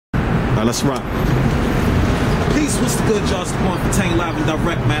Alright, let's rock. Peace, what's the good, y'all? It's Infitain live and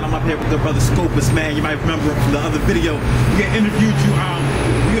direct, man. I'm up here with the brother Scopus, man. You might remember him from the other video. We had interviewed you.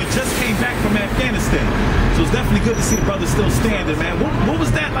 You had just came back from Afghanistan. So it's definitely good to see the brother still standing, man. What was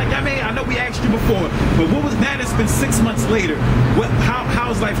that like? I mean, I know we asked you before, but what was that? It's been 6 months later.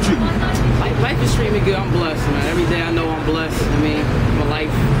 How's life treating you? Life is treating me good. I'm blessed, man. Every day I know I'm blessed. I mean, my life.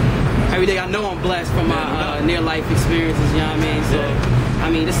 Every day I know I'm blessed from my near-life experiences. You know what I mean? So, I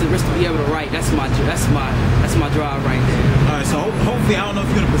mean, this is risk to be able to write. That's my drive right there. All right. So hopefully, I don't know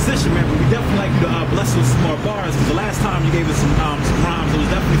if you're in a position, man, but we definitely like you to bless us with some more bars. Because the last time you gave us some rhymes, it was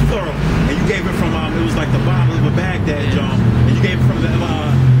definitely thorough, and you gave it from it was like the Bible of a Baghdad, John, and you gave it from the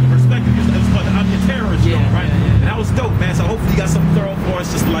perspective. It was called the I'm Your Terrorist, John, right? And that was dope, man. So hopefully you got something thorough for us.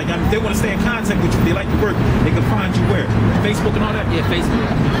 Just like, if they want to stay in contact with you, if they like your work, they can find you where? Facebook and all that? Yeah, Facebook.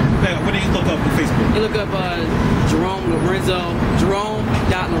 What do you look up on Facebook? You look up Jerome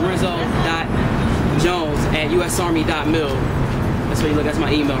Lorenzo.Jones at usarmy.mil. That's where you look. That's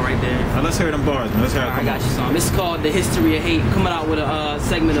my email right there. Let's hear them bars, man. Let's hear it. I got you some. This is called The History of Hate. Coming out with a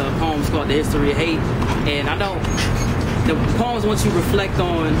segment of poems called The History of Hate. And the poems I want you to reflect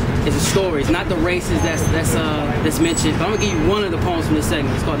on is the stories, not the races that's mentioned. But I'm gonna give you one of the poems from this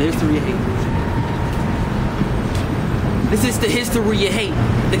segment. It's called The History of Hate. This is the history you hate,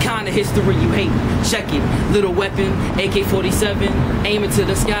 the kind of history you hate. Check it. Little weapon, AK-47, aiming to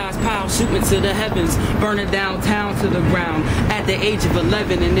the skies, pow, shooting to the heavens, burning downtown to the ground at the age of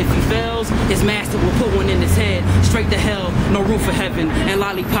 11. And if he fails, his master will put one in his head, straight to hell, no room for heaven, and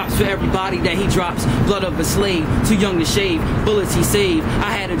lollipops for everybody that he drops. Blood of a slave, too young to shave, bullets he saved.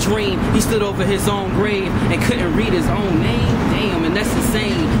 I had a dream, he stood over his own grave and couldn't read his own name. Damn, and that's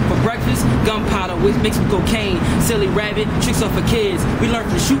insane. For breakfast, gunpowder mixed with cocaine, silly rabbit, tricks off for kids. We learn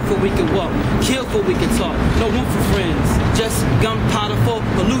to shoot for we can walk, kill for we can talk. No room for friends, just gunpowder for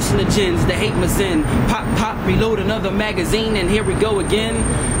hallucinogens. The hate must end. Pop, pop, reload another magazine, and here we go again.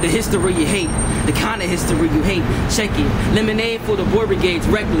 The history you hate, the kind of history you hate. Check it. Lemonade for the boy brigades,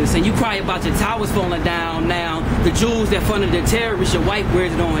 reckless, and you cry about your towers falling down. Now the jewels that funded the terrorists, your wife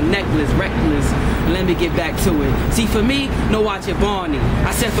wears it on her necklace, reckless. Let me get back to it. See, for me, no watch it Barney.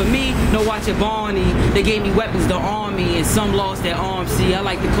 I said for me, no watch it Barney. They gave me weapons, the army, and some lost their arms. See, I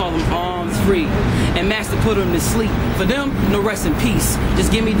like to call them arms free. And master put them to sleep. For them, no rest in peace.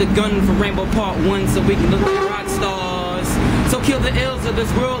 Just give me the gun for Rainbow Part 1 so we can look like rock stars. So kill the ills of this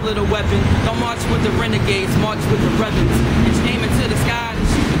world, little weapon. Don't march with the renegades, march with the rebels. And aim into the sky and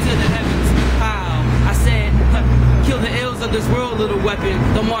shoot into the heavens. How? I said, kill the ills of this world, little weapon.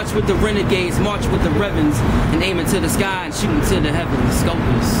 Don't march with the renegades, march with the rebels. And aim into the sky and shoot into the heavens.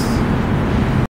 Scopus.